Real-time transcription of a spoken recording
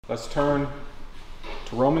let's turn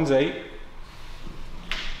to Romans 8.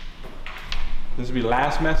 This will be the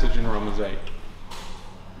last message in Romans 8.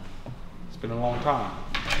 It's been a long time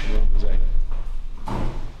in Romans 8.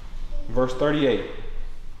 Verse 38.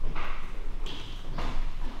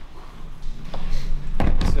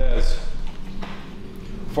 It says,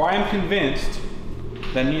 "For I am convinced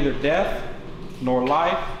that neither death, nor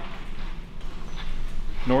life,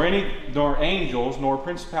 nor angels, nor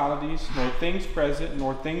principalities, nor things present,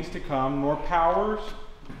 nor things to come, nor powers,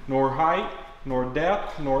 nor height, nor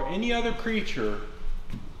depth, nor any other creature,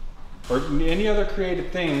 or any other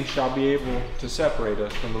created thing shall be able to separate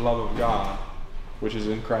us from the love of God, which is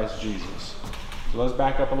in Christ Jesus." So let's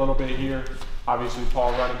back up a little bit here. Obviously,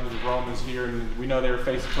 Paul writing to the Romans here, and we know they were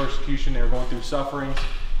facing persecution. They were going through sufferings.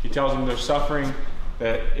 He tells them they're suffering,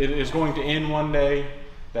 that it is going to end one day,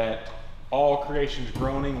 that all creation is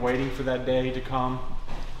groaning, waiting for that day to come.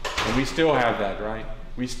 And we still have that, right?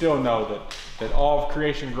 We still know that all of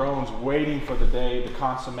creation groans, waiting for the day, the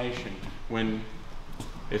consummation, when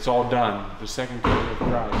it's all done, the second coming of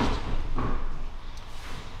Christ.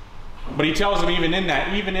 But he tells them even in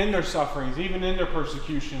that, even in their sufferings, even in their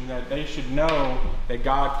persecution, that they should know that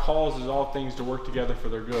God causes all things to work together for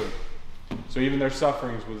their good. So even their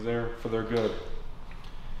sufferings was there for their good.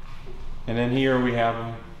 And then here we have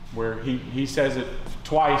him where he says it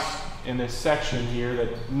twice in this section here,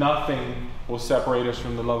 that nothing will separate us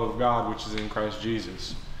from the love of God, which is in Christ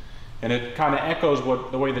Jesus. And it kind of echoes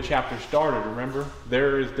the way the chapter started, remember?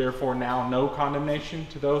 "There is therefore now no condemnation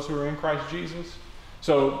to those who are in Christ Jesus."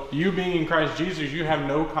 So you being in Christ Jesus, you have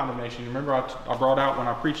no condemnation. Remember I brought out when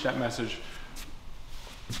I preached that message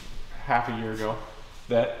half a year ago,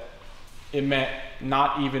 that it meant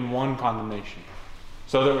not even one condemnation.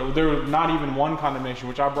 So there was not even one condemnation,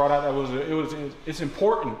 which I brought out. It's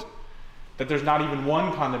important that there's not even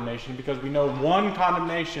one condemnation, because we know one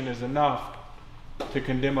condemnation is enough to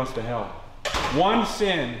condemn us to hell. One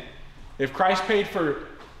sin, if Christ paid for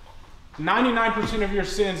 99% of your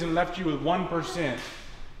sins and left you with 1%,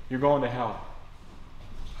 you're going to hell.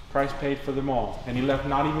 Christ paid for them all, and he left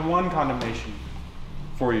not even one condemnation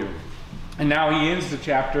for you. And now he ends the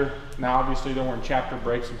chapter. Now obviously there weren't chapter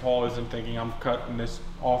breaks, and Paul isn't thinking I'm cutting this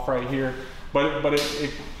off right here. But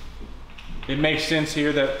it makes sense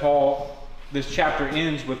here that this chapter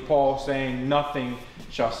ends with Paul saying, "Nothing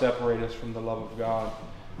shall separate us from the love of God,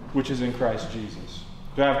 which is in Christ Jesus."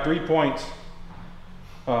 So I have 3 points.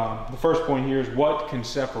 The first point here is, what can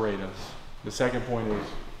separate us? The second point is,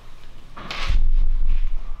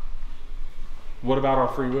 what about our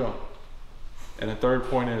free will? And the third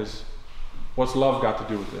point is, what's love got to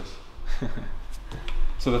do with this?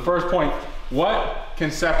 So the first point, what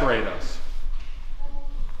can separate us?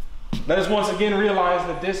 Let us once again realize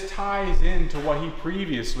that this ties into what he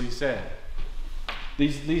previously said.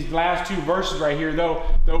 These last two verses right here,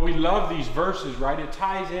 though we love these verses, right? It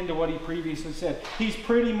ties into what he previously said. He's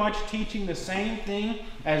pretty much teaching the same thing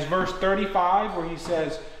as verse 35, where he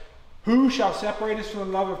says, "Who shall separate us from the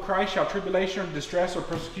love of Christ? Shall tribulation or distress or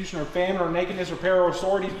persecution or famine or nakedness or peril or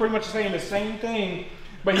sword?" He's pretty much saying the same thing,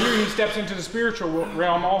 but here he steps into the spiritual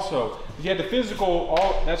realm also. He had the physical,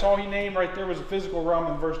 that's all he named right there was the physical realm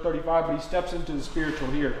in verse 35, but he steps into the spiritual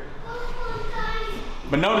here.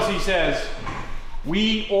 But notice he says,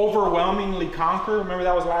 "We overwhelmingly conquer." Remember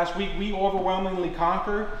that was last week. "We overwhelmingly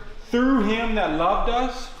conquer through him that loved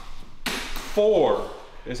us." For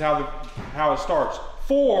is how it starts.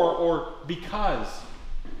 For, or because.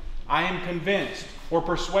 I am convinced or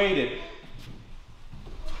persuaded.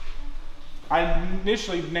 I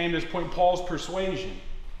initially named this point Paul's persuasion.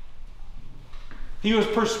 He was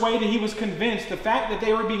persuaded, he was convinced. The fact that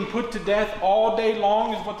they were being put to death all day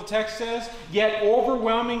long is what the text says, yet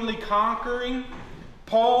overwhelmingly conquering,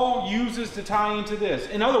 Paul uses to tie into this.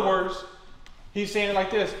 In other words, he's saying it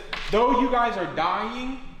like this: though you guys are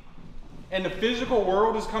dying and the physical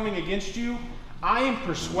world is coming against you, I am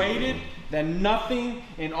persuaded that nothing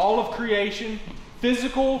in all of creation,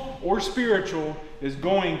 physical or spiritual, is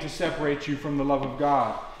going to separate you from the love of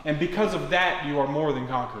God. And because of that, you are more than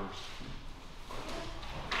conquerors.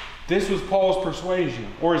 This was Paul's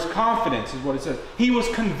persuasion, or his confidence is what it says. He was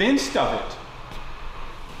convinced of it.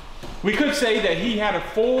 We could say that he had a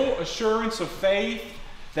full assurance of faith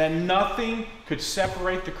that nothing could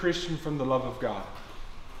separate the Christian from the love of God.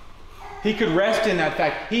 He could rest in that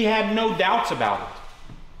fact. He had no doubts about it.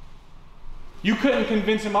 You couldn't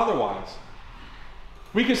convince him otherwise.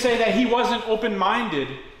 We could say that he wasn't open-minded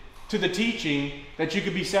to the teaching that you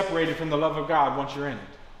could be separated from the love of God once you're in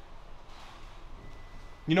it.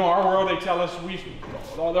 You know, our world, they tell us,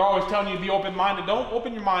 they're always telling you to be open-minded. Don't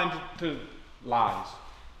open your mind to lies.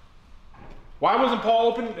 Why wasn't Paul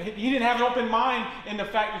open? He didn't have an open mind in the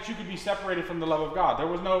fact that you could be separated from the love of God.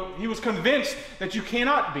 He was convinced that you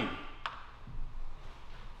cannot be.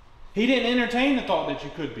 He didn't entertain the thought that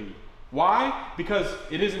you could be. Why? Because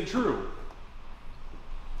it isn't true.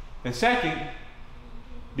 And second,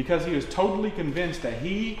 because he was totally convinced that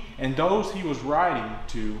he and those he was writing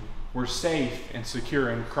to were safe and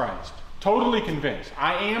secure in Christ. Totally convinced.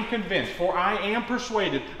 I am convinced, for I am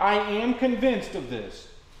persuaded. I am convinced of this.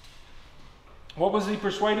 What was he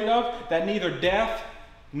persuaded of? That neither death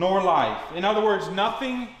nor life. In other words,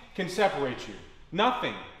 nothing can separate you.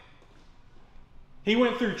 Nothing. He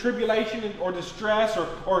went through tribulation or distress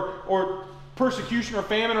or persecution or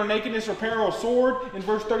famine or nakedness or peril or sword in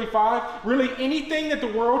verse 35. Really, anything that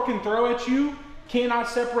the world can throw at you cannot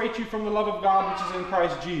separate you from the love of God which is in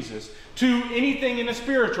Christ Jesus. To anything in the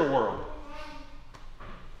spiritual world.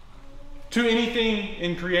 To anything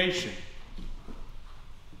in creation.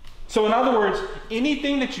 So in other words,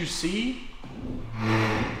 anything that you see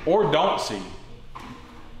or don't see.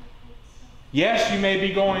 Yes, you may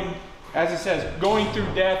be going, as it says, going through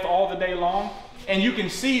death all the day long. And you can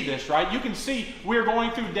see this, right? You can see we're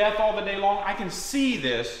going through death all the day long. I can see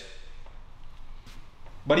this.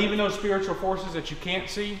 But even those spiritual forces that you can't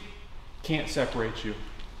see, can't separate you.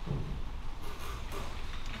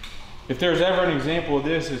 If there's ever an example of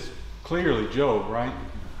this, it's clearly Job, right?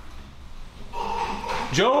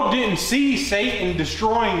 Job didn't see Satan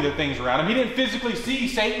destroying the things around him. He didn't physically see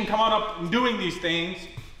Satan come on up and doing these things,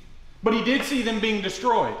 but he did see them being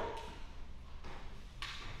destroyed.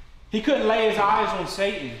 He couldn't lay his eyes on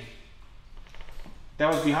Satan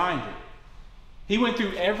that was behind it. He went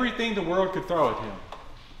through everything the world could throw at him,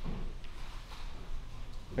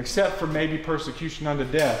 except for maybe persecution unto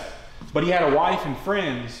death. But he had a wife and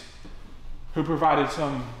friends who provided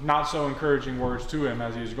some not so encouraging words to him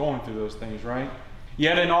as he was going through those things, right?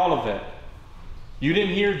 Yet in all of that, you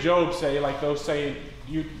didn't hear Job say, like those say,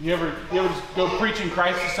 you ever just go preaching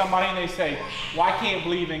Christ to somebody and they say, well, I can't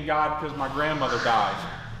believe in God because my grandmother died.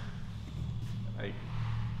 Like,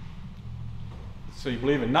 so you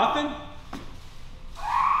believe in nothing?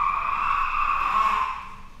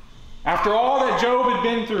 After all that Job had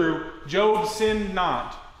been through, Job sinned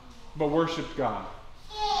not, but worshiped God.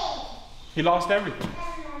 He lost everything.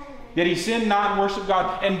 Yet he sinned not and worshiped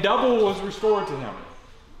God, and double was restored to him.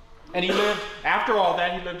 And he lived, after all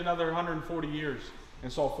that, he lived another 140 years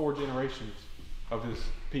and saw 4 generations of his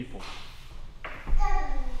people.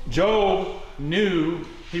 Job knew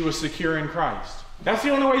he was secure in Christ. That's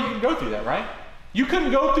the only way you can go through that, right? You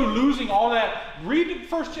couldn't go through losing all that. Read the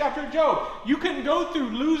first chapter of Job. You couldn't go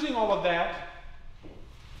through losing all of that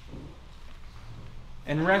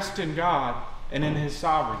and rest in God and in His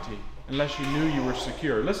sovereignty unless you knew you were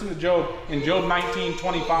secure. Listen to Job in Job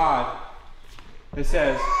 19:25. It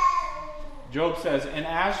says, Job says, "And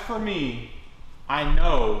as for me, I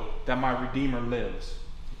know that my Redeemer lives.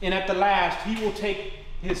 And at the last he will take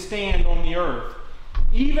his stand on the earth.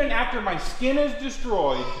 Even after my skin is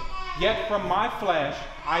destroyed, yet from my flesh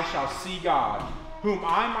I shall see God, whom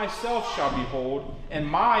I myself shall behold, and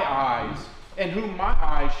whom my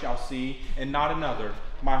eyes shall see, and not another.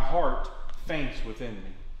 My heart faints within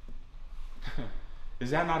me." Is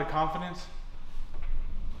that not a confidence?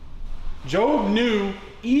 Job knew,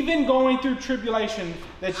 even going through tribulation,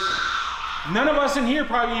 that none of us in here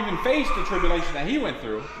probably even faced the tribulation that he went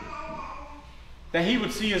through, that he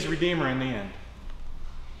would see his Redeemer in the end.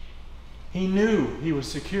 He knew he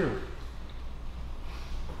was secure.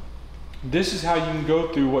 This is how you can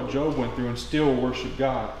go through what Job went through and still worship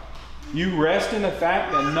God. You rest in the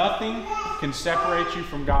fact that nothing can separate you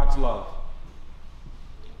from God's love.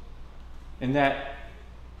 And that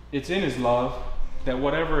it's in His love that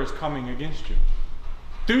whatever is coming against you,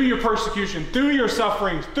 through your persecution, through your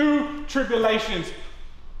sufferings, through tribulations,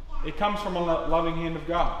 it comes from a loving hand of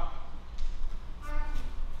God.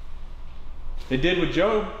 It did with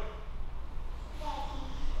Job.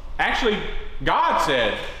 Actually, God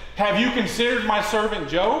said, "Have you considered my servant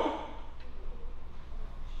Job?"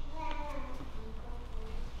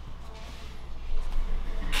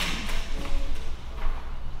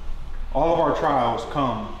 All of our trials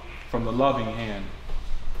come from the loving hand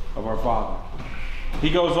of our Father. He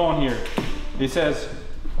goes on here. He says,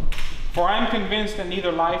 "For I am convinced that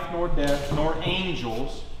neither life nor death nor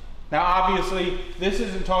angels..." Now obviously this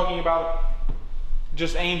isn't talking about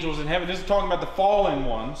just angels in heaven. This is talking about the fallen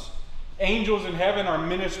ones. Angels in heaven are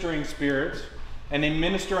ministering spirits, and they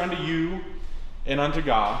minister unto you and unto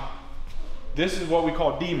God. This is what we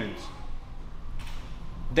call demons.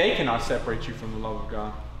 They cannot separate you from the love of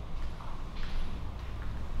God.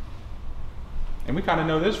 And we kind of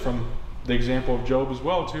know this from the example of Job as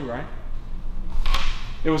well too, right?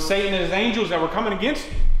 It was Satan and his angels that were coming against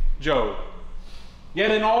Job.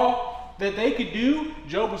 Yet in all that they could do,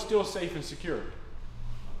 Job was still safe and secure.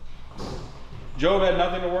 Job had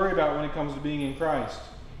nothing to worry about when it comes to being in Christ.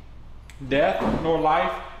 Death, nor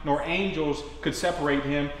life, nor angels could separate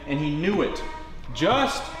him, and he knew it.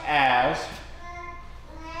 Just as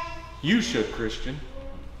you should, Christian.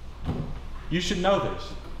 You should know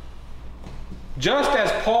this. Just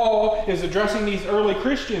as Paul is addressing these early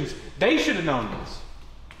Christians, they should have known this.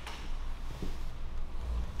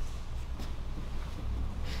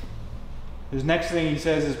 His next thing he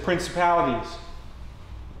says is principalities.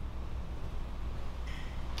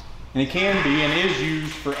 And it can be and is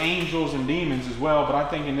used for angels and demons as well, but I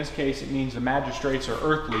think in this case it means the magistrates are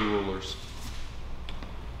earthly rulers.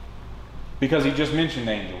 Because he just mentioned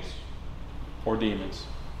angels or demons.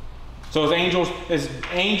 So as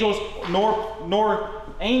angels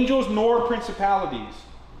nor principalities.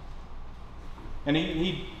 And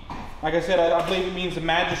he like I said, I believe it means the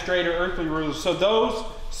magistrate or earthly rulers. So those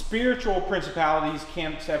spiritual principalities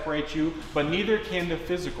can't separate you, but neither can the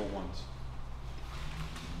physical ones.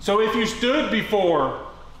 So if you stood before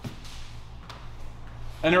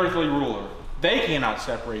an earthly ruler, they cannot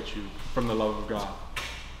separate you from the love of God.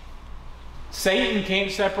 Satan can't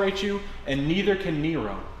separate you, and neither can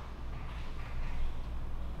Nero.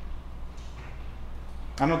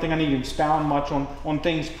 I don't think I need to expound much on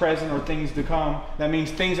things present or things to come. That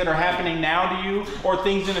means things that are happening now to you or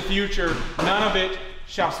things in the future. None of it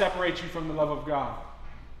shall separate you from the love of God.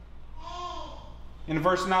 In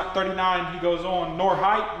verse 39, he goes on, nor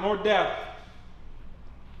height, nor depth,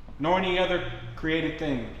 nor any other created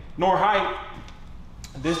thing. Nor height.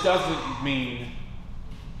 This doesn't mean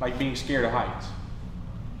like being scared of heights.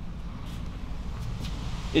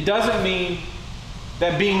 It doesn't mean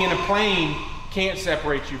that being in a plane can't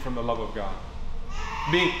separate you from the love of God.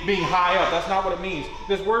 Being high up, that's not what it means.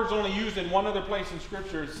 This word's only used in one other place in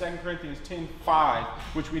Scripture, 2 Corinthians 10:5,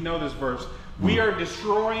 which we know this verse. We are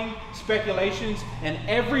destroying speculations and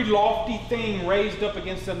every lofty thing raised up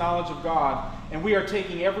against the knowledge of God, and we are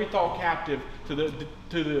taking every thought captive to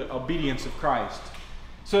the obedience of Christ.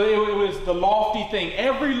 So it was the lofty thing,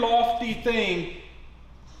 every lofty thing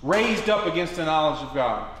raised up against the knowledge of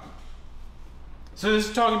God. So this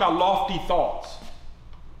is talking about lofty thoughts.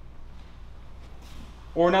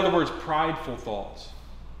 Or in other words, prideful thoughts.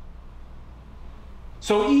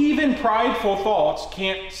 So even prideful thoughts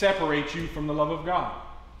can't separate you from the love of God.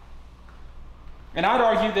 And I'd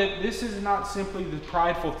argue that this is not simply the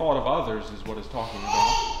prideful thought of others is what it's talking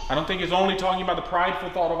about. I don't think it's only talking about the prideful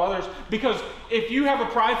thought of others, because if you have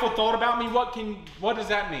a prideful thought about me, what does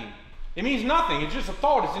that mean? It means nothing. It's just a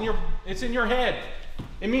thought. It's in your head.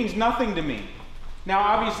 It means nothing to me. Now,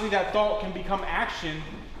 obviously, that thought can become action,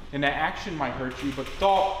 and that action might hurt you, but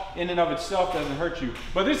thought in and of itself doesn't hurt you.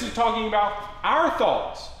 But this is talking about our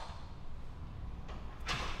thoughts.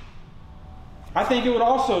 I think it would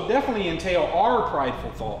also definitely entail our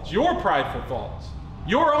prideful thoughts, your prideful thoughts.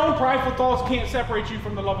 Your own prideful thoughts can't separate you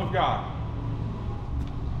from the love of God.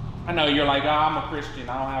 I know you're like, I'm a Christian,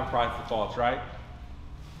 I don't have prideful thoughts, right?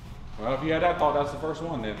 Well, if you had that thought, that's the first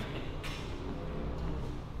one then.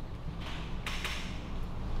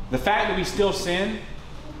 The fact that we still sin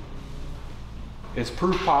is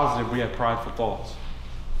proof positive we have prideful thoughts.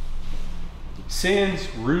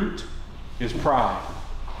 Sin's root is pride.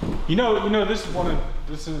 You know, this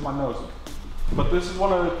is my notes, but this is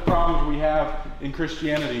one of the problems we have in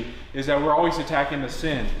Christianity, is that we're always attacking the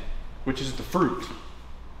sin, which is the fruit,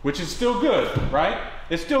 which is still good, right?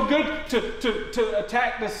 It's still good to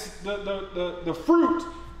attack the fruit,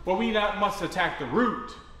 but we must attack the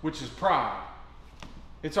root, which is pride.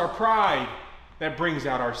 It's our pride that brings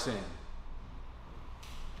out our sin.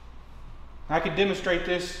 I could demonstrate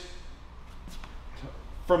this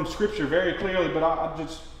from Scripture very clearly, but I'll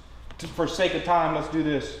just, for sake of time, let's do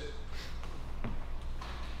this.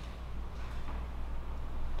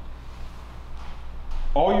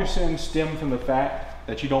 All your sins stem from the fact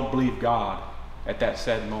that you don't believe God at that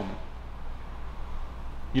said moment.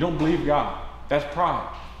 You don't believe God. That's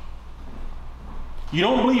pride. You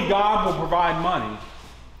don't believe God will provide money,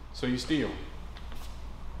 so you steal.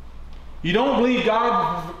 You don't believe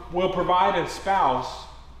God will provide a spouse,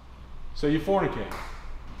 so you fornicate.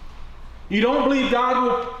 You don't believe God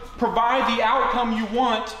will provide the outcome you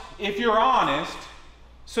want if you're honest,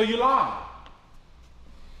 so you lie.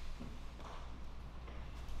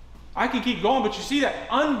 I can keep going, but you see that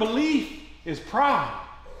unbelief is pride.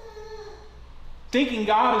 Thinking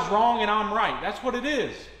God is wrong and I'm right. That's what it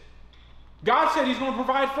is. God said He's going to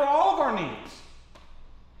provide for all of our needs.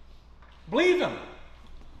 Believe Him.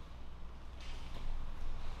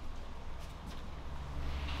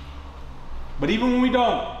 But even when we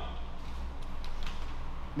don't,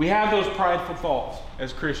 we have those prideful thoughts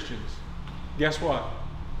as Christians. Guess what?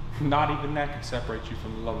 Not even that can separate you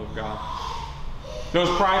from the love of God. Those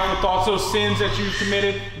prideful thoughts, those sins that you've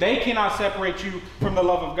committed, they cannot separate you from the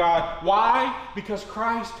love of God. Why? Because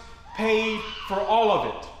Christ paid for all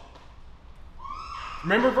of it.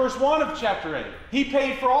 Remember verse 1 of chapter 8. He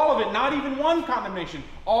paid for all of it, not even one condemnation.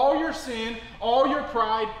 All your sin, all your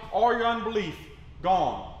pride, all your unbelief,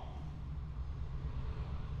 gone.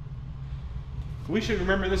 We should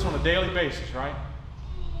remember this on a daily basis, right?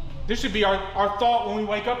 This should be our thought when we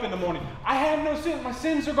wake up in the morning. I have no sin. My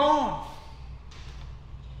sins are gone.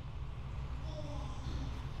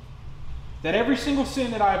 That every single sin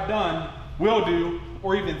that I have done, will do,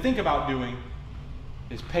 or even think about doing,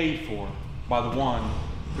 is paid for by the one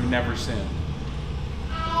who never sinned.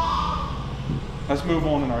 Let's move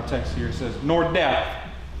on in our text here. It says, nor depth,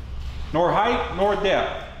 nor height, nor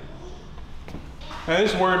depth. Now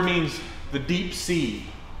this word means the deep sea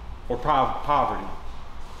or poverty.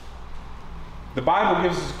 The Bible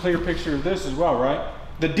gives us a clear picture of this as well, right?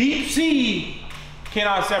 The deep sea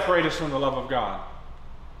cannot separate us from the love of God.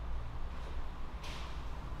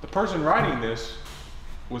 The person writing this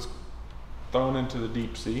was thrown into the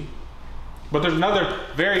deep sea. But there's another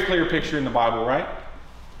very clear picture in the Bible, right?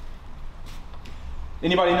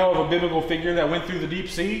 Anybody know of a biblical figure that went through the deep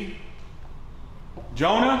sea?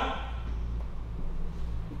 Jonah.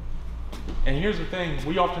 And here's the thing,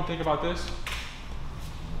 we often think about this.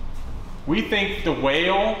 We think the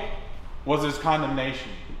whale was his condemnation.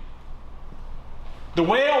 The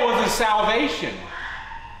whale was his salvation.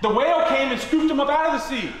 The whale came and scooped him up out of the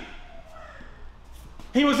sea.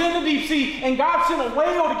 He was in the deep sea, and God sent a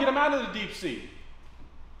whale to get him out of the deep sea.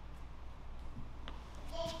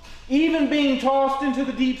 Even being tossed into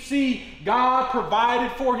the deep sea, God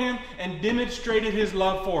provided for him and demonstrated his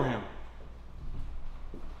love for him.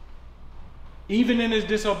 Even in his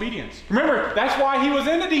disobedience. Remember, that's why he was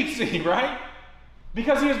in the deep sea, right?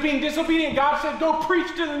 Because he was being disobedient. God said, go preach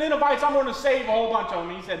to the Ninevites. I'm going to save a whole bunch of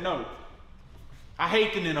them. He said, no. I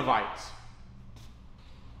hate the Ninevites.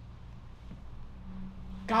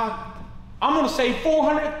 God, I'm going to save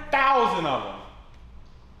 400,000 of them.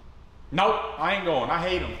 Nope, I ain't going. I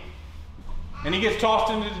hate them. And he gets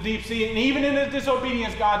tossed into the deep sea. And even in his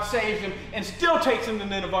disobedience, God saves him and still takes him to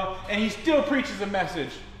Nineveh. And he still preaches a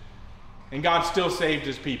message. And God still saved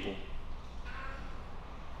his people.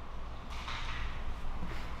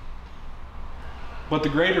 But the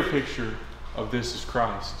greater picture of this is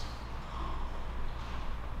Christ.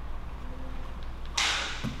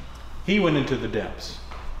 He went into the depths.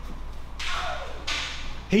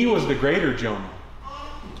 He was the greater Jonah.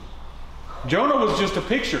 Jonah was just a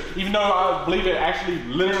picture. Even though I believe it actually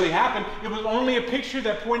literally happened, it was only a picture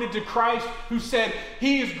that pointed to Christ, who said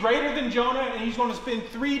he is greater than Jonah and he's going to spend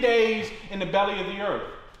 3 days in the belly of the earth.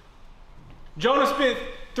 Jonah spent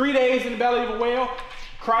 3 days in the belly of a whale.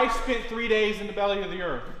 Christ spent 3 days in the belly of the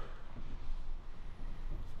earth.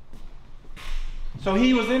 So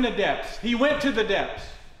he was in the depths. He went to the depths.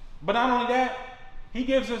 But not only that, he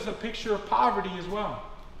gives us a picture of poverty as well.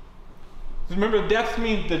 Remember, depths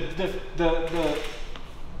means the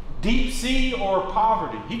deep sea or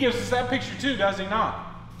poverty. He gives us that picture too, does he not?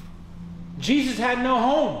 Jesus had no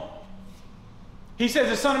home. He says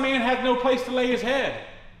the Son of Man has no place to lay his head.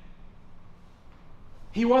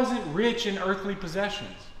 He wasn't rich in earthly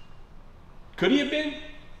possessions. Could he have been?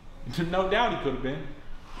 No doubt he could have been.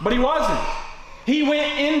 But he wasn't. He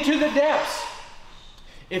went into the depths.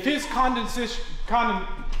 If his just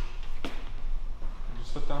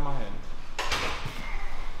slipped out of my head.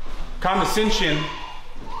 Condescension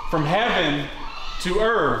from heaven to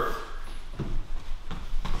earth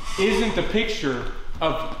isn't the picture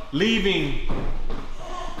of leaving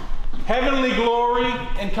heavenly glory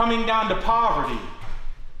and coming down to poverty.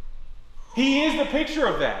 He is the picture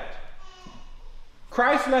of that.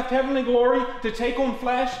 Christ left heavenly glory to take on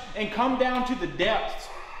flesh and come down to the depths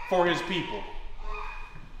for his people.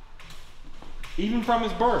 Even from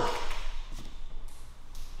his birth.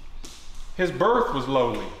 His birth was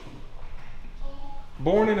lowly.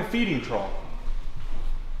 Born in a feeding trough.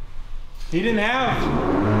 He didn't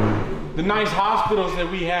have the nice hospitals that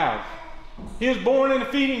we have. He was born in a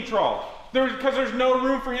feeding trough. Because there's no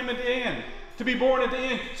room for him at the end. To be born at the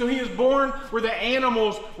end. So he was born where the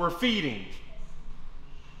animals were feeding.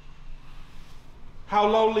 How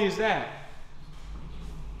lowly is that?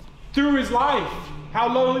 Through his life,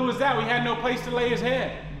 how lowly was that? We had no place to lay his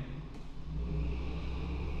head.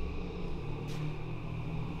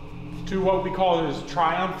 To what we call his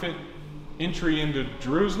triumphant entry into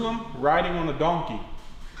Jerusalem, riding on a donkey.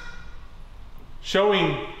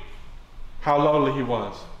 Showing how lowly he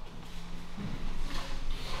was,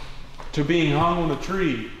 to being hung on a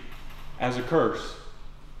tree as a curse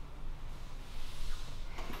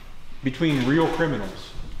between real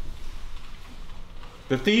criminals.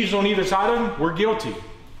 The thieves on either side of him were guilty.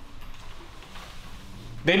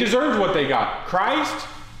 They deserved what they got. Christ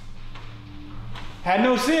had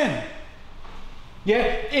no sin.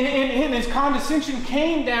 Yet in his condescension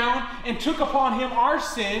came down and took upon him our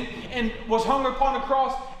sin and was hung upon a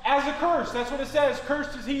cross as a curse. That's what it says.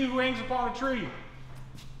 Cursed is he who hangs upon a tree.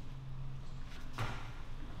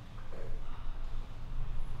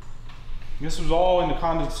 This was all in the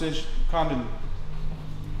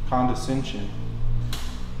condescension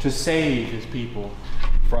to save his people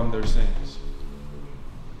from their sins.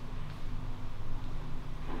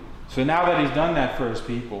 So now that he's done that for his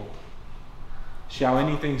people, shall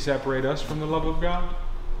anything separate us from the love of God?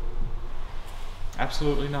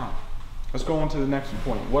 Absolutely not. Let's go on to the next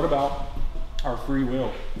point. What about our free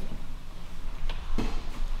will?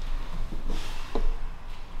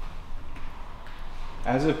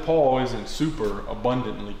 As if Paul isn't super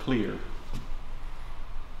abundantly clear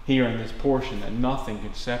here in this portion that nothing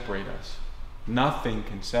can separate us. Nothing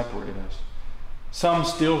can separate us. Some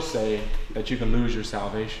still say that you can lose your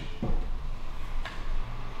salvation.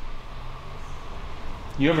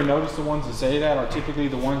 You ever notice the ones that say that are typically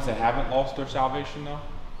the ones that haven't lost their salvation though?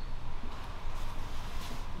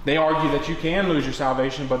 They argue that you can lose your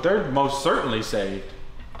salvation, but they're most certainly saved.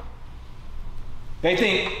 They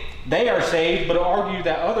think they are saved, but argue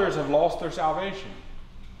that others have lost their salvation.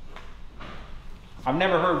 I've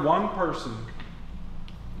never heard one person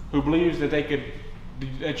who believes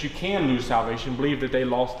that you can lose salvation believe that they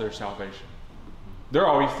lost their salvation. They're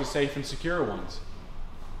always the safe and secure ones.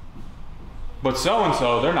 But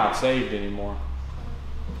so-and-so, they're not saved anymore.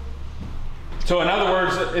 So in other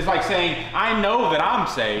words, it's like saying, I know that I'm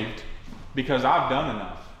saved because I've done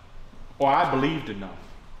enough, or I believed enough,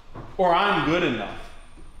 or I'm good enough.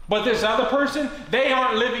 But this other person, they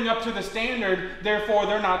aren't living up to the standard, therefore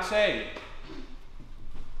they're not saved.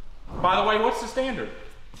 By the way, what's the standard?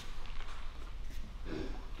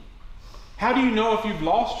 How do you know if you've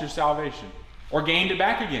lost your salvation or gained it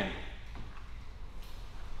back again?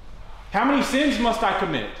 How many sins must I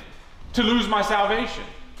commit to lose my salvation?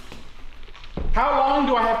 How long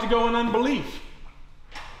do I have to go in unbelief?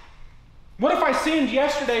 What if I sinned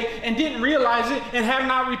yesterday and didn't realize it and have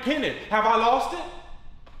not repented? Have I lost it?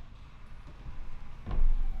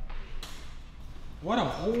 What a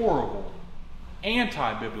horrible,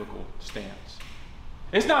 anti-biblical stance.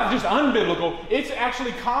 It's not just unbiblical, it's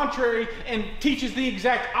actually contrary and teaches the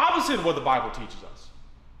exact opposite of what the Bible teaches us.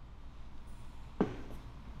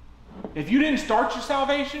 If you didn't start your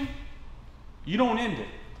salvation, you don't end it.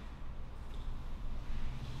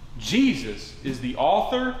 Jesus is the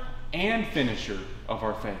author and finisher of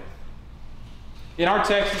our faith. In our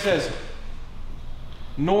text it says,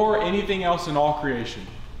 nor anything else in all creation.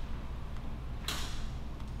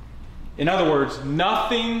 In other words,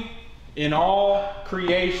 nothing in all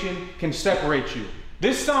creation can separate you.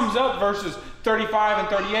 This sums up verses 35 and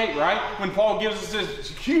 38, right? When Paul gives us this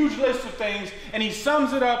huge list of things, and he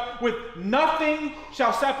sums it up with nothing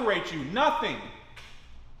shall separate you. Nothing.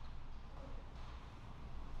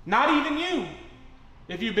 Not even you,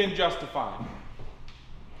 if you've been justified.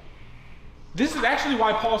 This is actually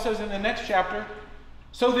why Paul says in the next chapter,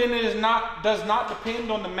 so then it does not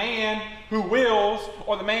depend on the man who wills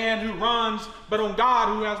or the man who runs, but on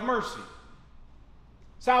God who has mercy.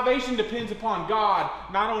 Salvation depends upon God,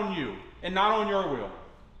 not on you, and not on your will.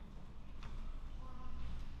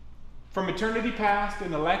 From eternity past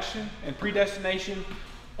in election and predestination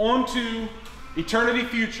onto eternity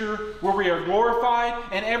future where we are glorified,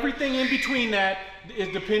 and everything in between that is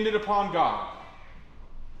dependent upon God.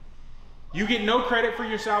 You get no credit for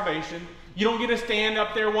your salvation. You don't get to stand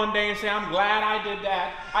up there one day and say, I'm glad I did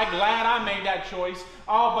that. I'm glad I made that choice.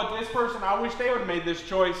 Oh, but this person, I wish they would have made this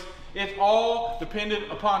choice. It's all dependent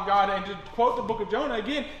upon God. And to quote the book of Jonah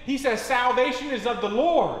again, he says, salvation is of the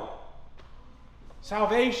Lord.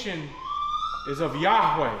 Salvation is of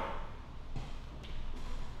Yahweh.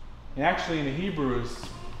 And actually in the Hebrew is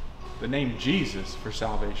the name Jesus for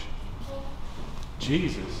salvation.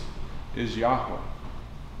 Jesus is Yahweh.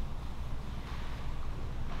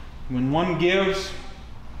 When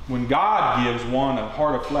God gives one a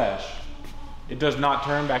heart of flesh, it does not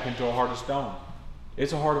turn back into a heart of stone.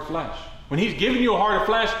 It's a heart of flesh. When he's giving you a heart of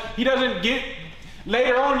flesh, he doesn't get,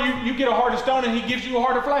 later on you get a heart of stone and he gives you a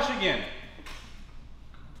heart of flesh again.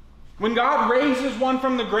 When God raises one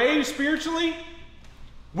from the grave spiritually,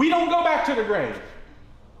 we don't go back to the grave.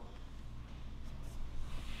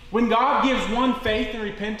 When God gives one faith and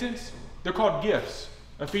repentance, They're called gifts.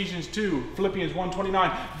 Ephesians 2, Philippians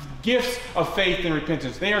 1:29, gifts of faith and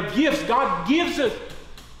repentance. They are gifts. God gives us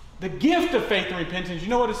the gift of faith and repentance. You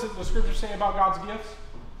know what the scriptures say about God's gifts?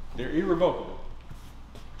 They're irrevocable.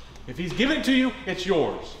 If he's given it to you, it's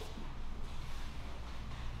yours.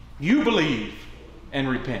 You believe and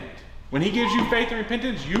repent. When he gives you faith and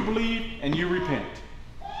repentance, you believe and you repent.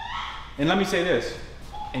 And let me say this,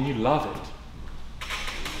 and you love it.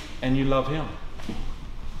 And you love him.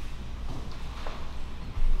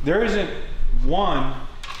 There isn't one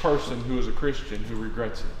person who is a Christian who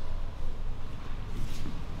regrets it.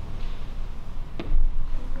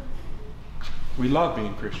 We love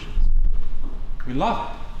being Christians. We love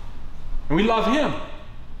it. And we love him.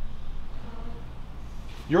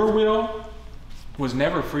 Your will was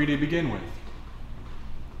never free to begin with.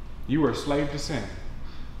 You were a slave to sin.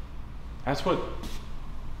 That's what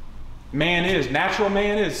man is. Natural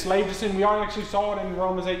man is slave to sin. We actually saw it in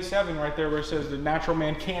Romans 8:7 right there, where it says the natural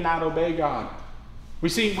man cannot obey God.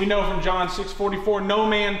 We know from John 6:44, no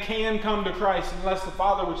man can come to Christ unless the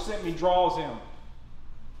Father which sent me draws him.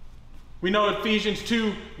 We know Ephesians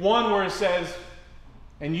 2:1 where it says,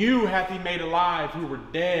 and you hath he made alive who were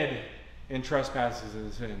dead in trespasses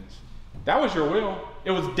and sins. That was your will.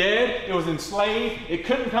 It was dead. It was enslaved. It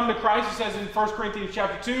couldn't come to Christ. It says in 1 Corinthians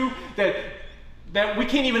chapter 2 that we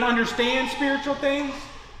can't even understand spiritual things.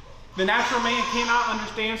 The natural man cannot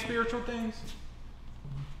understand spiritual things.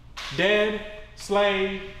 Dead,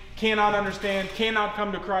 slave, cannot understand, cannot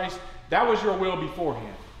come to Christ. That was your will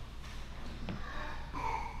beforehand.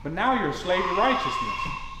 But now you're a slave to righteousness.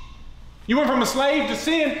 You went from a slave to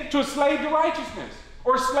sin to a slave to righteousness.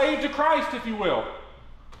 Or a slave to Christ, if you will.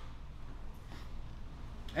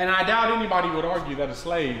 And I doubt anybody would argue that a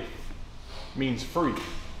slave means free.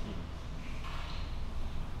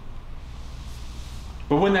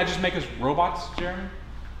 But wouldn't that just make us robots, Jeremy?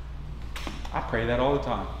 I pray that all the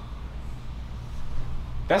time.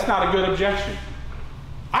 That's not a good objection.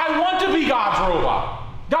 I want to be God's robot.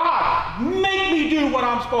 God, make me do what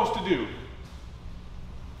I'm supposed to do.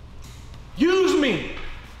 Use me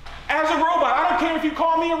as a robot. I don't care if you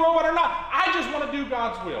call me a robot or not. I just want to do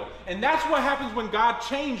God's will. And that's what happens when God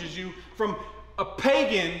changes you from a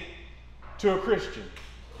pagan to a Christian.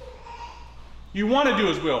 You want to do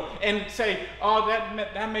his will. And say, oh,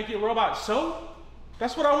 that make you a robot. So?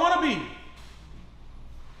 That's what I want to be.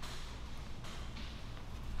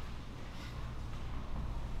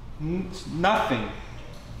 Nothing.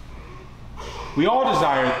 We all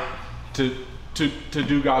desire to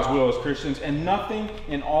do God's will as Christians, and nothing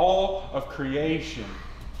in all of creation.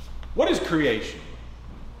 What is creation?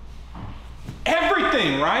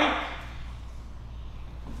 Everything, right?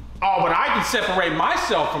 Oh, but I can separate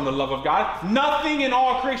myself from the love of God. Nothing in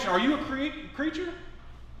all creation. Are you a creature?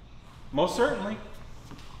 Most certainly.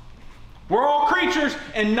 We're all creatures,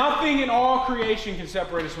 and nothing in all creation can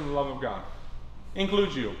separate us from the love of God.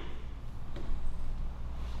 Includes you.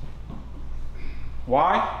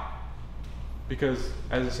 Why? Because,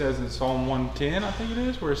 as it says in Psalm 110, I think it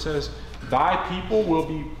is, where it says, thy people will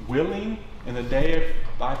be willing in the day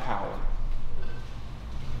of thy power.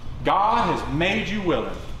 God has made you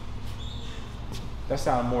willing. That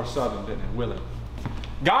sounded more southern, didn't it? Willing.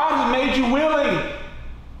 God has made you willing.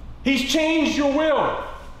 He's changed your will.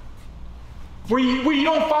 Where you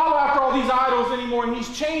don't follow after all these idols anymore, and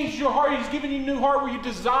he's changed your heart. He's given you a new heart where you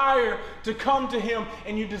desire to come to him,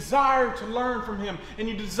 and you desire to learn from him, and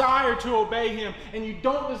you desire to obey him, and you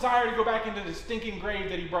don't desire to go back into the stinking grave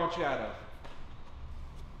that he brought you out of.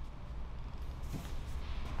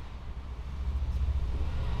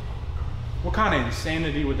 What kind of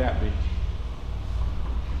insanity would that be?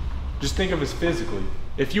 Just think of it physically.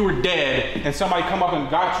 If you were dead and somebody come up and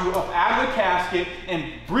got you up out of the casket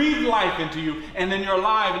and breathed life into you, and then you're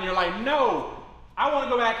alive and you're like, no, I want to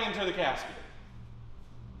go back into the casket.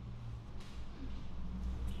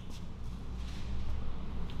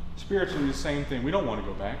 Spiritually, the same thing. We don't want to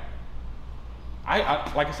go back.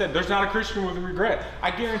 Like I said, there's not a Christian with regret.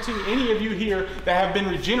 I guarantee any of you here that have been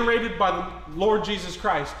regenerated by the Lord Jesus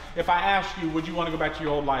Christ, if I asked you, would you want to go back to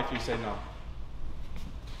your old life? You say no.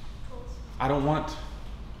 I don't want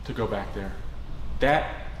to go back there.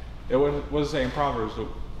 What does it say in Proverbs?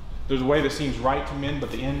 There's a way that seems right to men,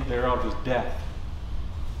 but the end thereof is death.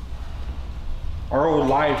 Our old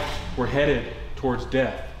life, we're headed towards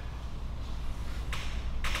death.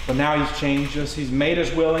 But now he's changed us. He's made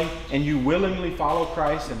us willing, and you willingly follow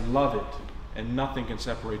Christ and love it. And nothing can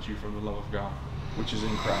separate you from the love of God, which is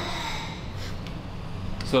in Christ.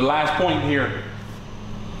 So the last point here.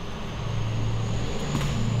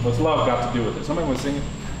 What's love got to do with it? Somebody want to sing it?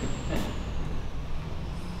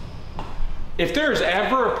 If there is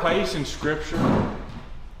ever a place in Scripture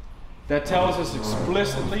that tells us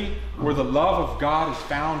explicitly where the love of God is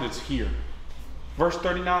found, it's here. Verse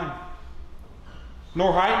 39.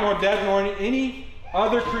 Nor height, nor depth, nor any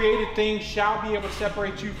other created thing shall be able to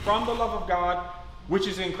separate you from the love of God, which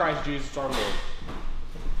is in Christ Jesus our Lord.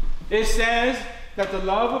 It says that the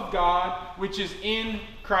love of God, which is in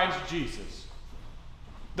Christ Jesus.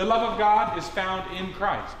 The love of God is found in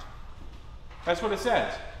Christ. That's what it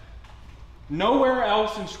says. Nowhere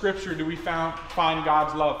else in Scripture do we find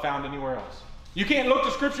God's love found anywhere else. You can't look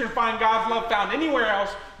to Scripture and find God's love found anywhere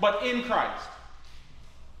else but in Christ.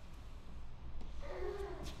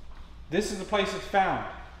 This is the place it's found.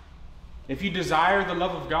 If you desire the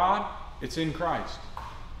love of God, it's in Christ.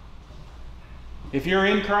 If you're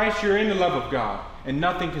in Christ, you're in the love of God, and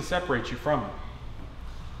nothing can separate you from it.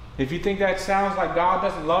 If you think that sounds like God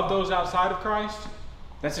doesn't love those outside of Christ,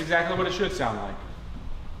 that's exactly what it should sound like.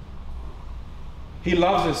 He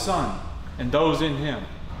loves His Son and those in Him,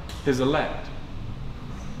 His elect.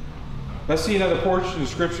 Let's see another portion of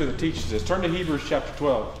Scripture that teaches this. Turn to Hebrews chapter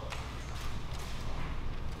 12.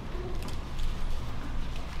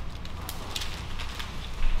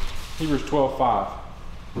 Hebrews 12:5.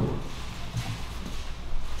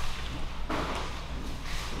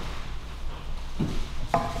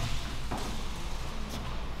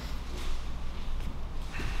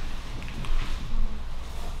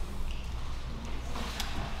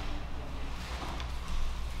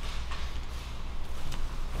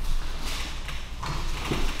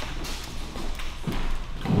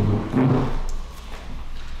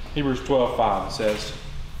 Hebrews 12:5 says,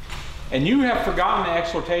 "And you have forgotten the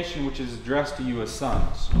exhortation which is addressed to you as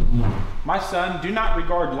sons. My son, do not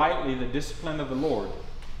regard lightly the discipline of the Lord,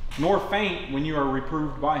 nor faint when you are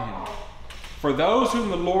reproved by Him. For those whom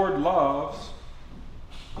the Lord loves,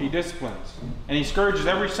 He disciplines, and He scourges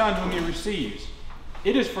every son whom He receives.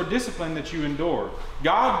 It is for discipline that you endure.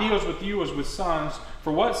 God deals with you as with sons,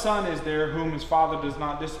 for what son is there whom his father does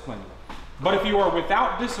not discipline? But if you are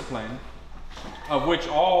without discipline, of which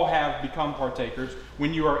all have become partakers,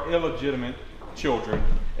 when you are illegitimate children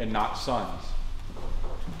and not sons."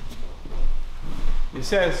 It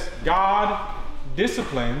says God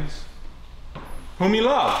disciplines whom He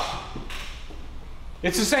loves.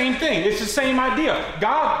 It's the same thing. It's the same idea.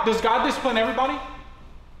 Does God discipline everybody?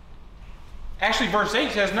 Actually, verse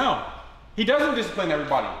 8 says no. He doesn't discipline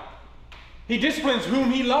everybody. He disciplines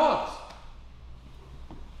whom He loves.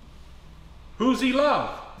 Who's He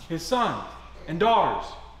love? His sons and daughters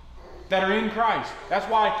that are in Christ. That's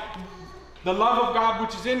why the love of God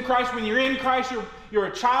which is in Christ, when you're in Christ, you're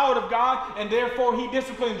a child of God, and therefore He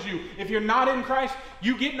disciplines you. If you're not in Christ,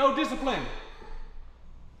 you get no discipline.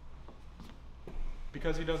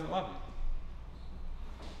 Because He doesn't love you.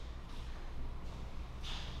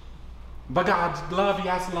 But God's love, He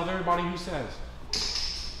has to love everybody who says.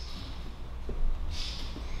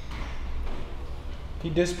 He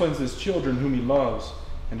disciplines His children whom He loves,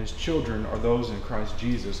 and His children are those in Christ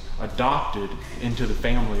Jesus, adopted into the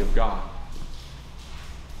family of God.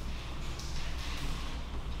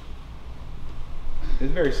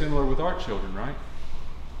 It's very similar with our children, right?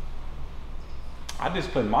 I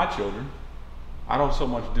discipline my children. I don't so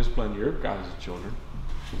much discipline your guys' children.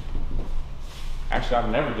 Actually, I've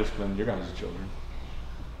never disciplined your guys' children.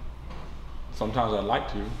 Sometimes I'd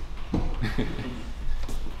like to.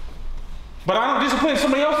 But I don't discipline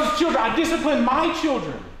somebody else's children. I discipline my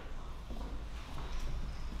children.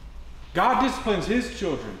 God disciplines His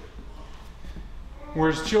children.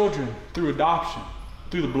 We're His children through adoption,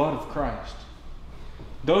 through the blood of Christ.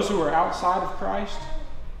 Those who are outside of Christ,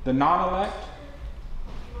 the non-elect,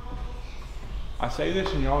 I say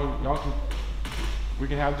this and we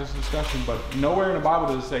can have this discussion, but nowhere in the Bible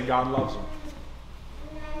does it say God loves them.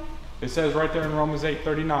 It says right there in Romans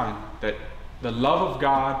 8:39 that the love of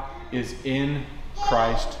God is in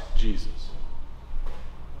Christ Jesus.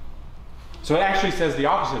 So it actually says the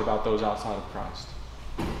opposite about those outside of Christ.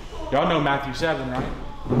 Y'all know Matthew 7,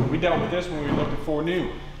 right? We dealt with this when we looked at 4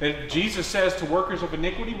 New. That Jesus says to workers of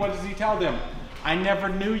iniquity, what does He tell them? I never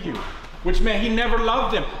knew you. Which meant He never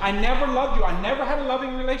loved them. I never loved you. I never had a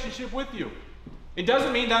loving relationship with you. It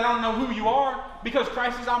doesn't mean that I don't know who you are, because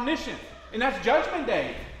Christ is omniscient. And that's Judgment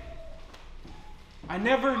Day. I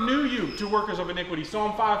never knew you, to workers of iniquity.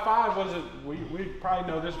 Psalm 5:5, what is it? We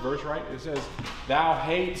probably know this verse, right? It says, Thou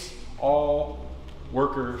hates all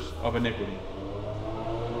workers of iniquity.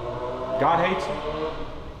 God hates them.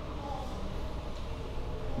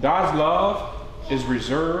 God's love is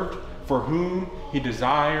reserved for whom He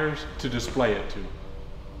desires to display it to.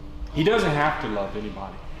 He doesn't have to love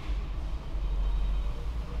anybody.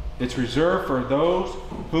 It's reserved for those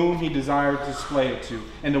whom he desires to display it to.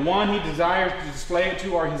 And the one he desires to display it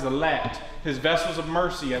to are his elect, his vessels of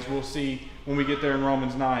mercy, as we'll see when we get there in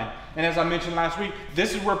Romans 9. And as I mentioned last week,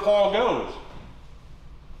 this is where Paul goes.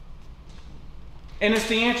 And it's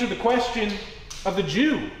to answer the question of the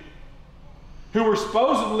Jew who were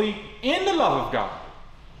supposedly in the love of God,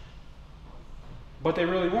 but they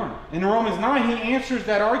really weren't. In Romans 9, he answers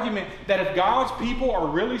that argument that if God's people are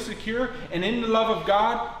really secure and in the love of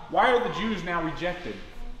God, why are the Jews now rejected?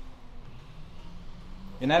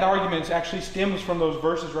 And that argument actually stems from those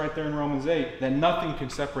verses right there in Romans 8, that nothing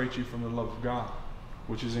can separate you from the love of God,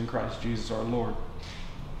 which is in Christ Jesus our Lord.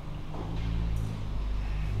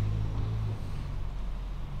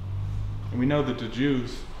 And we know that the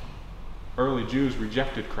Jews, early Jews,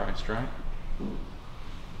 rejected Christ, right?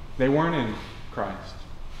 They weren't in Christ.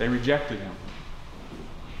 They rejected him.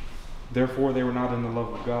 Therefore, they were not in the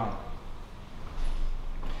love of God.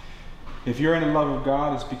 If you're in the love of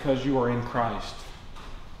God, it's because you are in Christ.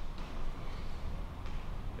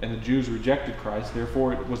 And the Jews rejected Christ.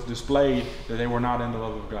 Therefore, it was displayed that they were not in the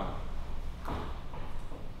love of God.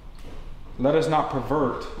 Let us not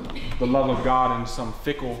pervert the love of God in some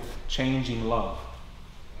fickle, changing love.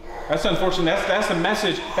 That's unfortunate. That's the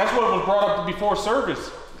message. That's what was brought up before service.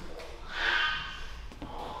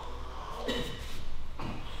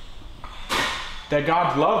 That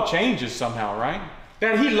God's love changes somehow, right?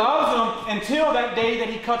 That he loves them until that day that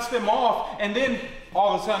he cuts them off, and then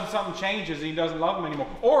all of a sudden something changes and he doesn't love them anymore.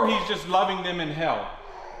 Or he's just loving them in hell.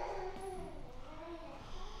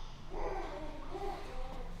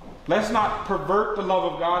 Let's not pervert the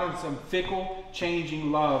love of God in some fickle,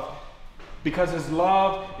 changing love, because his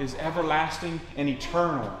love is everlasting and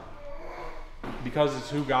eternal, because it's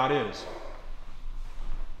who God is.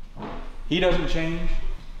 He doesn't change,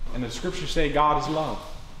 and the scriptures say God is love.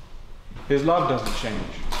 His love doesn't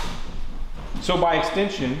change. So by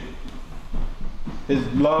extension, his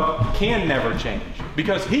love can never change,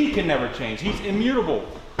 because he can never change. He's immutable.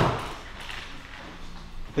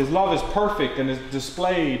 His love is perfect and is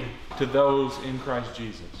displayed to those in Christ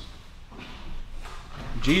Jesus.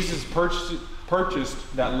 Jesus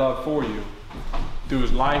purchased that love for you through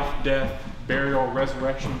his life, death, burial,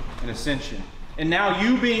 resurrection, and ascension. And now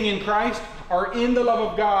you, being in Christ, are in the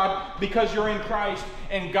love of God because you're in Christ,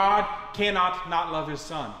 and God cannot not love his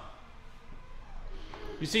Son.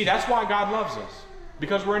 You see, that's why God loves us,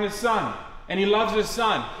 because we're in his Son. And he loves his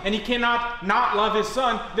Son. And he cannot not love his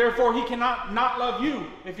Son. Therefore, he cannot not love you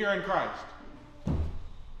if you're in Christ.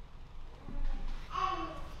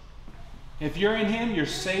 If you're in him, you're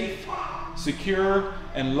safe, secure,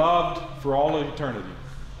 and loved for all of eternity.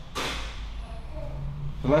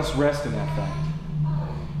 So let's rest in that fact.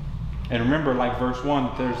 And remember, like verse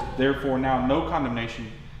 1, there's therefore now no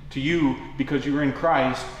condemnation to you because you are in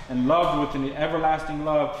Christ and loved with an everlasting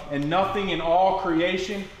love, and nothing in all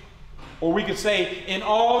creation, or we could say in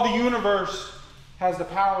all the universe, has the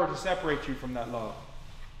power to separate you from that love.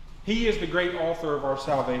 He is the great author of our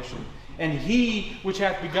salvation. And he which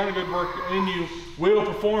hath begun a good work in you will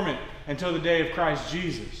perform it until the day of Christ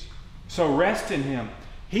Jesus. So rest in him.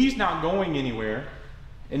 He's not going anywhere,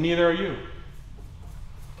 and neither are you.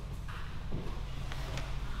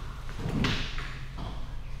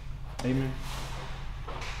 Amen.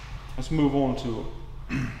 Let's move on to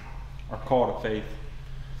our call to faith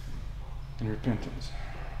and repentance.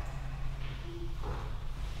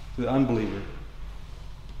 To the unbeliever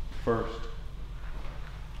first.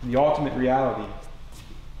 The ultimate reality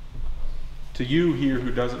to you here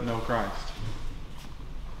who doesn't know Christ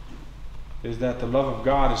is that the love of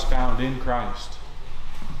God is found in Christ,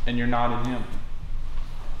 and you're not in him.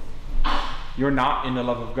 You're not in the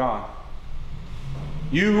love of God.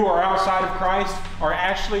 You who are outside of Christ are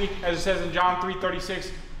actually, as it says in John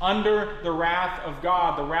 3:36, under the wrath of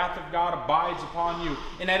God. The wrath of God abides upon you.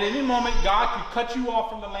 And at any moment, God could cut you off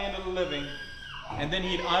from the land of the living, and then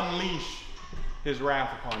he'd unleash his wrath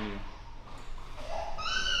upon you.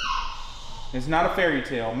 It's not a fairy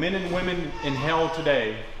tale. Men and women in hell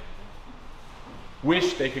today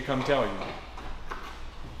wish they could come tell you.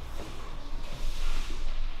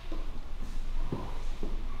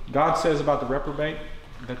 God says about the reprobate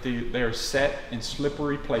that they are set in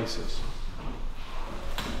slippery places.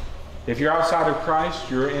 If you're outside of Christ,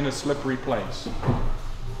 you're in a slippery place,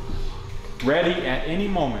 ready at any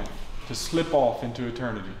moment to slip off into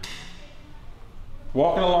eternity.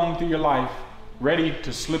 Walking along through your life, ready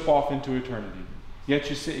to slip off into eternity. Yet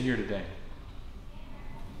you sit here today,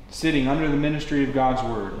 sitting under the ministry of God's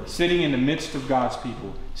word, sitting in the midst of God's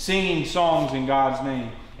people, singing songs in God's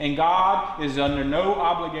name. And God is under no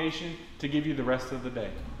obligation to give you the rest of the day.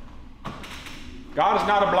 God is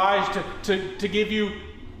not obliged to give you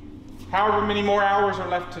however many more hours are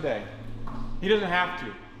left today. He doesn't have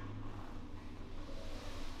to.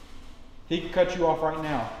 He can cut you off right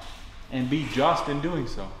now and be just in doing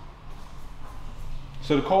so.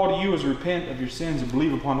 So the call to you is repent of your sins and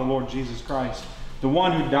believe upon the Lord Jesus Christ, the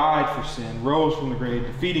one who died for sin, rose from the grave,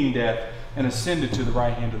 defeating death, and ascended to the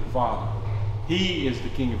right hand of the Father. He is the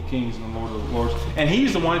King of kings and the Lord of lords. And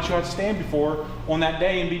He's the one that you have to stand before on that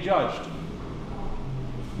day and be judged.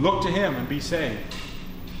 Look to Him and be saved.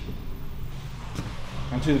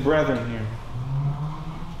 And to the brethren here.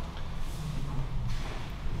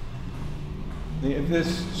 If this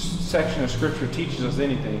section of Scripture teaches us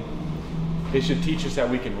anything, it should teach us that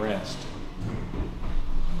we can rest.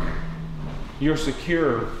 You're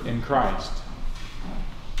secure in Christ.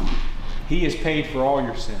 He has paid for all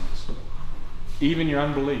your sins, even your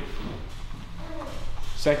unbelief.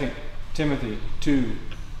 2 Timothy 2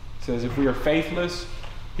 says, if we are faithless,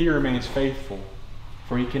 He remains faithful,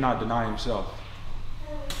 for He cannot deny Himself.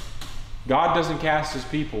 God doesn't cast His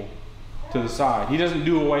people to the side. He doesn't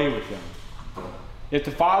do away with them. If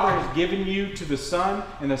the Father has given you to the Son,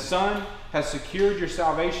 and the Son has secured your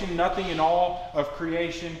salvation, nothing in all of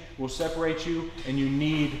creation will separate you, and you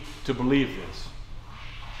need to believe this.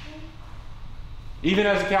 Even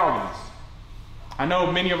as a Calvinist. I know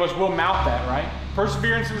many of us will mouth that, right?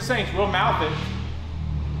 Perseverance of the saints, we'll mouth it.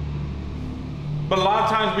 But a lot of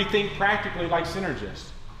times we think practically like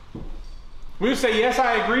synergists. We would say, yes,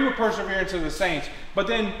 I agree with perseverance of the saints, but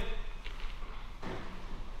then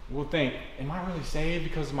we'll think, am I really saved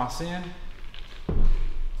because of my sin?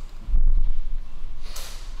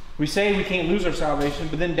 We say we can't lose our salvation,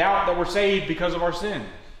 but then doubt that we're saved because of our sin.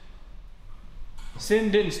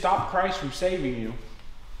 Sin didn't stop Christ from saving you,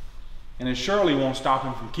 and it surely won't stop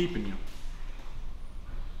Him from keeping you.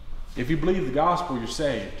 If you believe the gospel, you're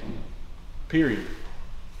saved. Period.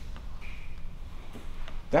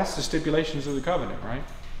 That's the stipulations of the covenant, right?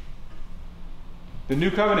 The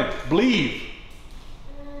new covenant. Believe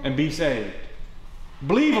and be saved.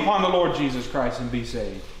 Believe upon the Lord Jesus Christ and be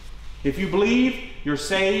saved. If you believe, you're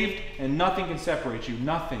saved, and nothing can separate you.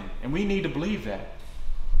 Nothing. And we need to believe that.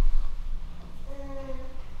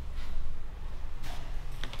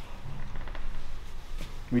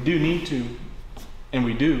 We do need to, and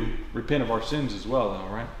we do, repent of our sins as well,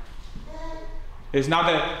 though, right? It's not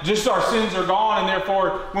that just our sins are gone, and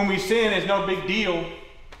therefore when we sin, it's no big deal.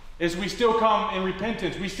 It's we still come in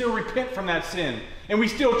repentance. We still repent from that sin. And we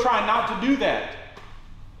still try not to do that.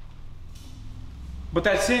 But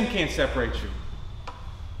that sin can't separate you.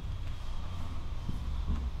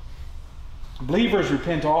 Believers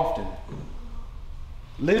repent often.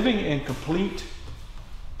 Living in complete,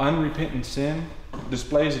 unrepentant sin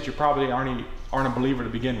displays that you probably aren't a believer to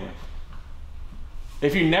begin with.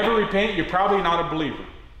 If you never repent, you're probably not a believer.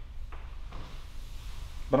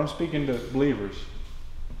 But I'm speaking to believers.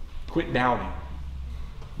 Quit doubting.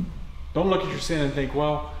 Don't look at your sin and think,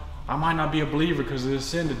 well, I might not be a believer because of this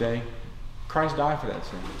sin today. Christ died for that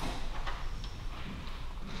sin.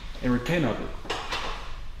 And repent of it.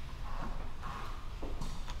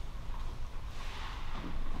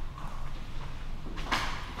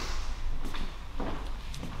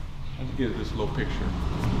 Let's get this little picture.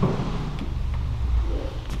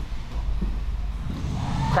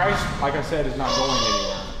 Christ, like I said, is not going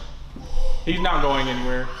anywhere. He's not going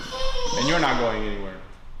anywhere, and you're not going anywhere.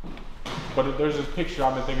 But there's this picture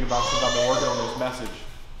I've been thinking about since I've been working on this message.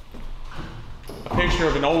 A picture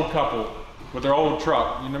of an old couple with their old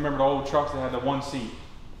truck. You remember the old trucks that had the one seat?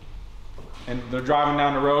 And they're driving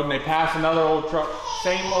down the road and they pass another old truck,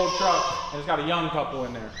 same old truck, and it's got a young couple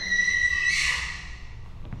in there.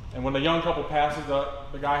 And when the young couple passes,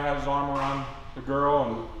 the guy has his arm around the girl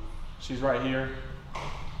and she's right here.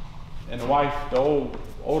 And the wife, the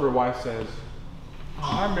older wife says,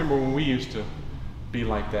 oh, I remember when we used to be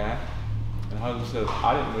like that. And the husband says,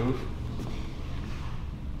 I didn't move.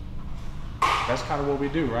 That's kind of what we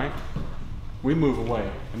do, right? We move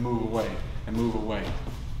away and move away and move away.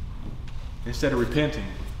 Instead of repenting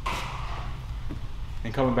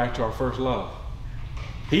and coming back to our first love.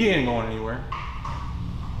 He ain't going anywhere.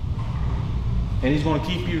 And He's going to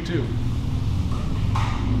keep you too.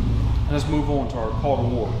 Let's move on to our call to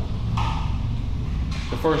war.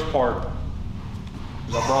 The first part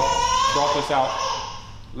is I brought this out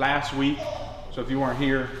last week. So if you weren't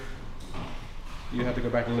here, you have to go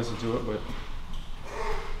back and listen to it. But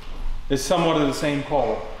it's somewhat of the same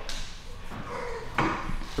call.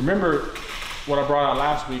 Remember what I brought out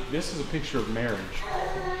last week? This is a picture of marriage.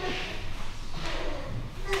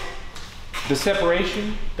 The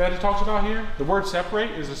separation that it talks about here, the word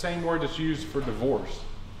separate is the same word that's used for divorce.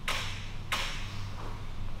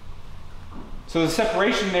 So the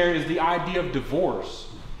separation there is the idea of divorce.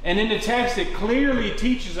 And in the text, it clearly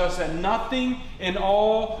teaches us that nothing in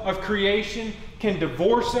all of creation can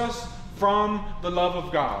divorce us from the love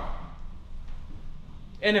of God.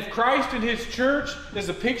 And if Christ and His church is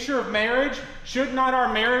a picture of marriage, should not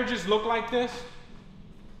our marriages look like this?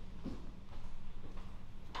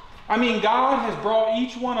 I mean, God has brought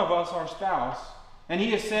each one of us our spouse, and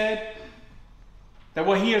He has said that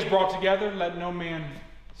what He has brought together, let no man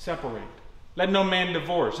separate. Let no man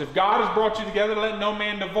divorce. If God has brought you together, let no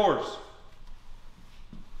man divorce.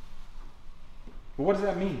 But what does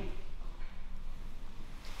that mean?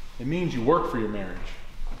 It means you work for your marriage.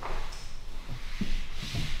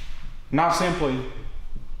 Not simply,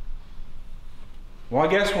 well,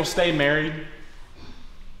 I guess we'll stay married,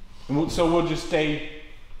 so we'll just stay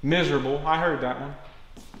miserable. I heard that one.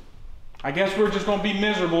 I guess we're just going to be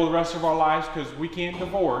miserable the rest of our lives because we can't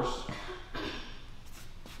divorce.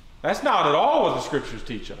 That's not at all what the Scriptures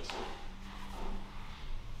teach us.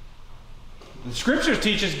 The Scriptures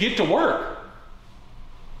teach us get to work.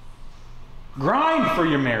 Grind for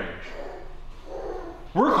your marriage.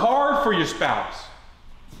 Work hard for your spouse.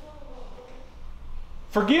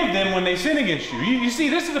 Forgive them when they sin against you. You see,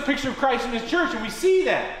 this is a picture of Christ in His church, and we see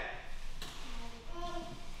that.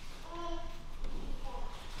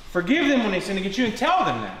 Forgive them when they sin against you and tell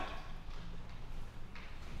them that.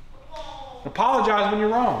 Apologize when you're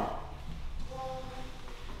wrong.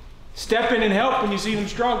 Step in and help when you see them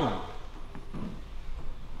struggling.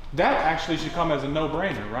 That actually should come as a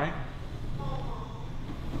no-brainer, right?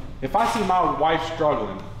 If I see my wife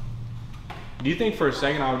struggling, do you think for a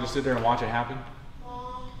second I would just sit there and watch it happen?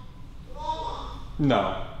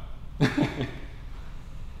 No.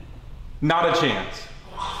 Not a chance.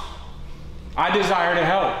 I desire to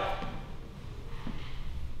help.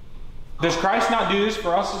 Does Christ not do this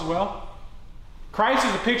for us as well? Christ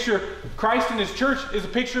and His church is a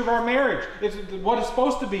picture of our marriage. It's what it's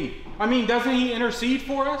supposed to be. I mean, doesn't He intercede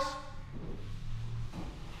for us?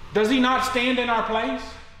 Does He not stand in our place?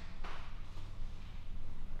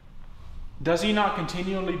 Does He not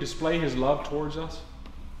continually display His love towards us?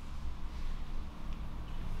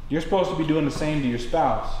 You're supposed to be doing the same to your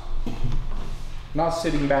spouse, not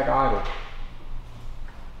sitting back idle.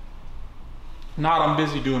 Not, I'm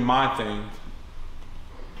busy doing my thing.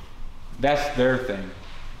 That's their thing.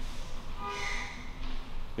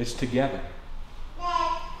 It's together.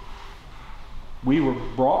 We were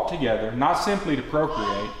brought together, not simply to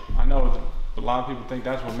procreate. I know a lot of people think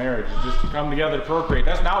that's what marriage is, just to come together to procreate.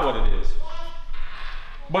 That's not what it is.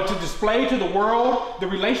 But to display to the world the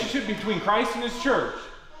relationship between Christ and His church.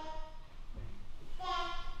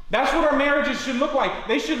 That's what our marriages should look like.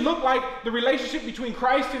 They should look like the relationship between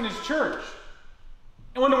Christ and His church.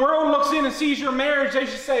 And when the world looks in and sees your marriage, they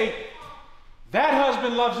should say, that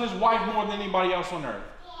husband loves his wife more than anybody else on earth.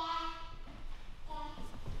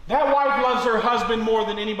 That wife loves her husband more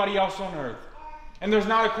than anybody else on earth. And there's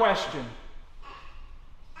not a question.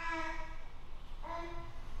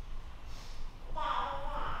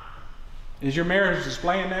 Is your marriage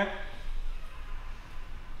displaying that?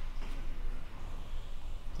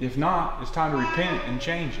 If not, it's time to repent and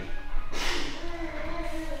change it.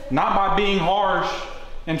 Not by being harsh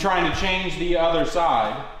and trying to change the other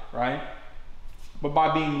side, right? But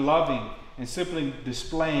by being loving and simply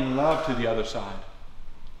displaying love to the other side.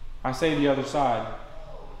 I say the other side,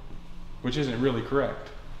 which isn't really correct.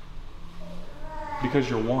 Because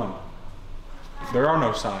you're one. There are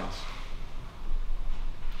no sides.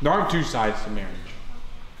 There aren't two sides to marriage.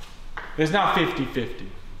 It's not 50-50.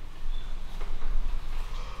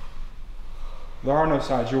 There are no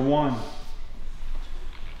sides. You're one.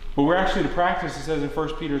 But we're actually to practice, it says in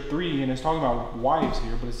 1 Peter 3, and it's talking about wives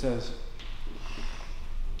here, but it says,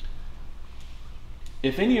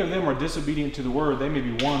 if any of them are disobedient to the word, they may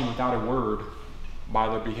be won without a word by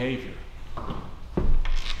their behavior.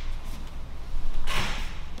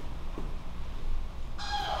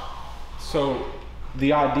 So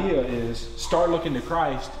the idea is start looking to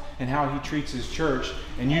Christ and how He treats His church,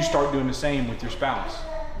 and you start doing the same with your spouse.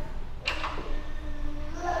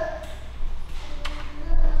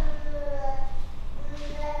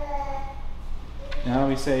 Now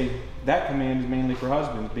we say that command is mainly for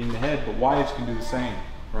husbands, being the head, but wives can do the same,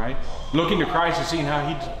 right? Looking to Christ and seeing how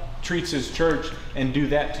He treats His church, and do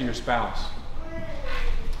that to your spouse.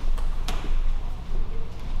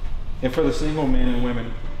 And for the single men and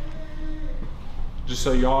women, just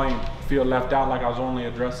so y'all ain't feel left out like I was only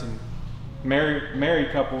addressing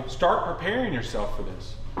married couple, start preparing yourself for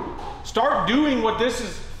this. Start doing what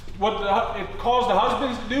it calls the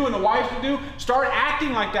husbands to do and the wives to do. Start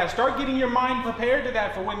acting like that. Start getting your mind prepared to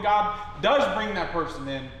that for when God does bring that person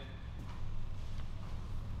in.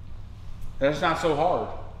 That it's not so hard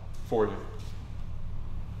for you.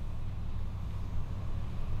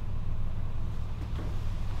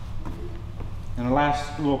 And the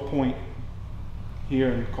last little point here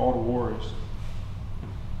in the call to war is,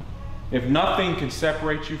 if nothing can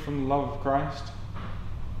separate you from the love of Christ,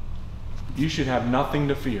 you should have nothing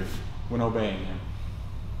to fear when obeying Him.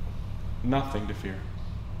 Nothing to fear.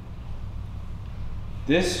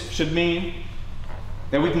 This should mean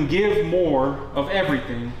that we can give more of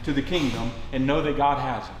everything to the kingdom and know that God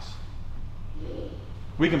has us.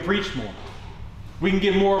 We can preach more. We can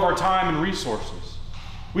give more of our time and resources.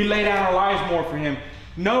 We lay down our lives more for Him,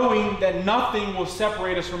 knowing that nothing will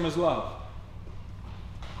separate us from His love.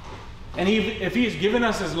 And if He has given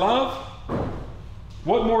us His love,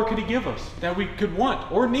 what more could He give us that we could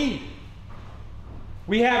want or need?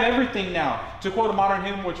 We have everything now. To quote a modern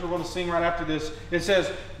hymn, which we're going to sing right after this, it says,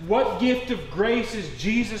 "What gift of grace is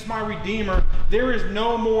Jesus my Redeemer? There is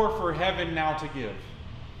no more for heaven now to give."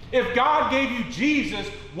 If God gave you Jesus,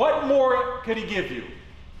 what more could He give you?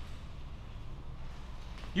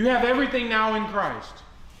 You have everything now in Christ.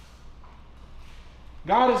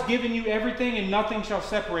 God has given you everything, and nothing shall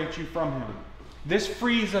separate you from Him. This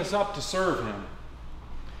frees us up to serve Him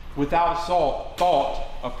without thought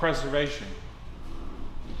of preservation.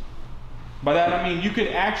 By that I mean you could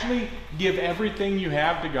actually give everything you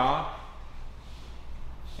have to God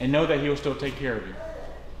and know that He will still take care of you.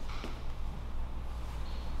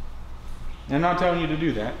 And I'm not telling you to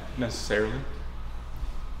do that necessarily.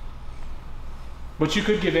 But you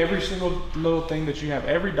could give every single little thing that you have,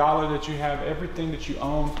 every dollar that you have, everything that you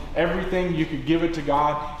own, everything, you could give it to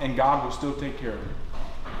God, and God will still take care of it.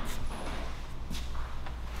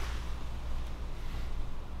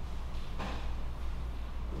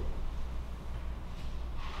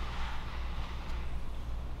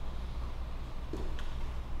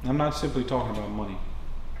 I'm not simply talking about money.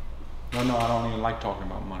 No, I don't even like talking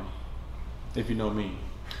about money, if you know me.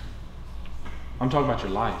 I'm talking about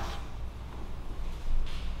your life.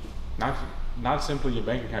 Not simply your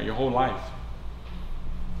bank account, your whole life.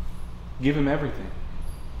 Give Him everything.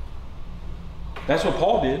 That's what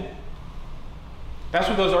Paul did. That's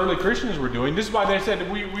what those early Christians were doing. This is why they said that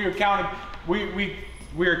we are counted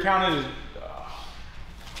as...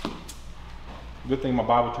 Good thing my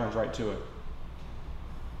Bible turns right to it.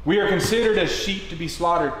 We are considered as sheep to be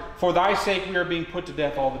slaughtered. For thy sake we are being put to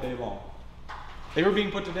death all the day long. They were being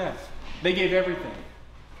put to death. They gave everything.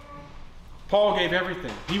 Paul gave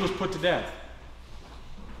everything. He was put to death.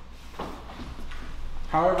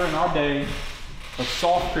 However, in our day of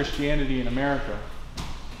soft Christianity in America,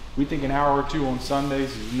 we think an hour or two on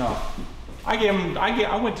Sundays is enough.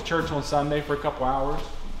 I went to church on Sunday for a couple hours.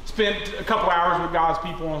 Spent a couple hours with God's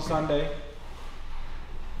people on Sunday.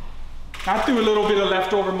 I threw a little bit of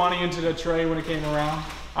leftover money into the tray when it came around.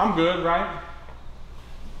 I'm good, right?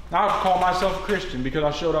 I would call myself a Christian because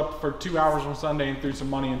I showed up for 2 hours on Sunday and threw some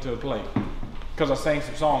money into a plate. Because I sang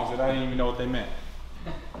some songs that I didn't even know what they meant.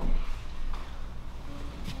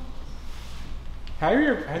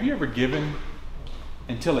 Have you ever given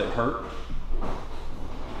until it hurt?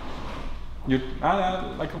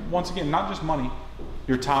 Like, once again, not just money.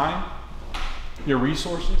 Your time, your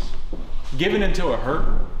resources. Given until it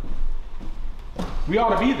hurt. We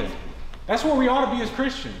ought to be there. That's where we ought to be as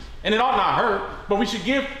Christians. And it ought not hurt, but we should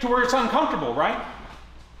give to where it's uncomfortable, right?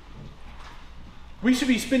 We should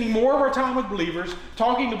be spending more of our time with believers,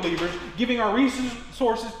 talking to believers, giving our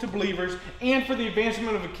resources to believers, and for the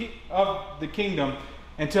advancement of the kingdom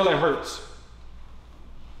until it hurts.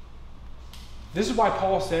 This is why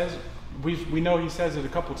Paul says, we know he says it a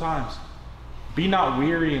couple times, be not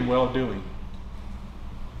weary in well-doing.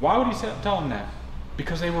 Why would he tell them that?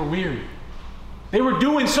 Because they were weary. They were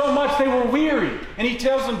doing so much, they were weary. And he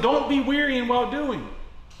tells them, don't be weary in well-doing.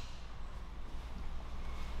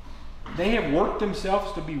 They have worked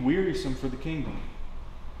themselves to be wearisome for the kingdom.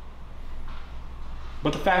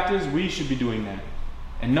 But the fact is, we should be doing that.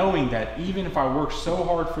 And knowing that even if I work so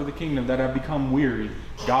hard for the kingdom that I become weary,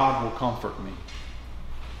 God will comfort me.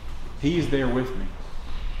 He is there with me.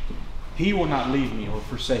 He will not leave me or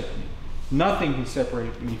forsake me. Nothing can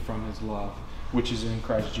separate me from His love, which is in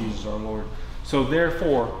Christ Jesus our Lord. So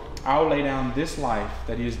therefore, I will lay down this life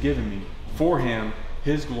that He has given me for Him,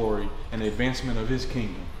 His glory, and the advancement of His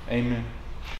kingdom. Amen.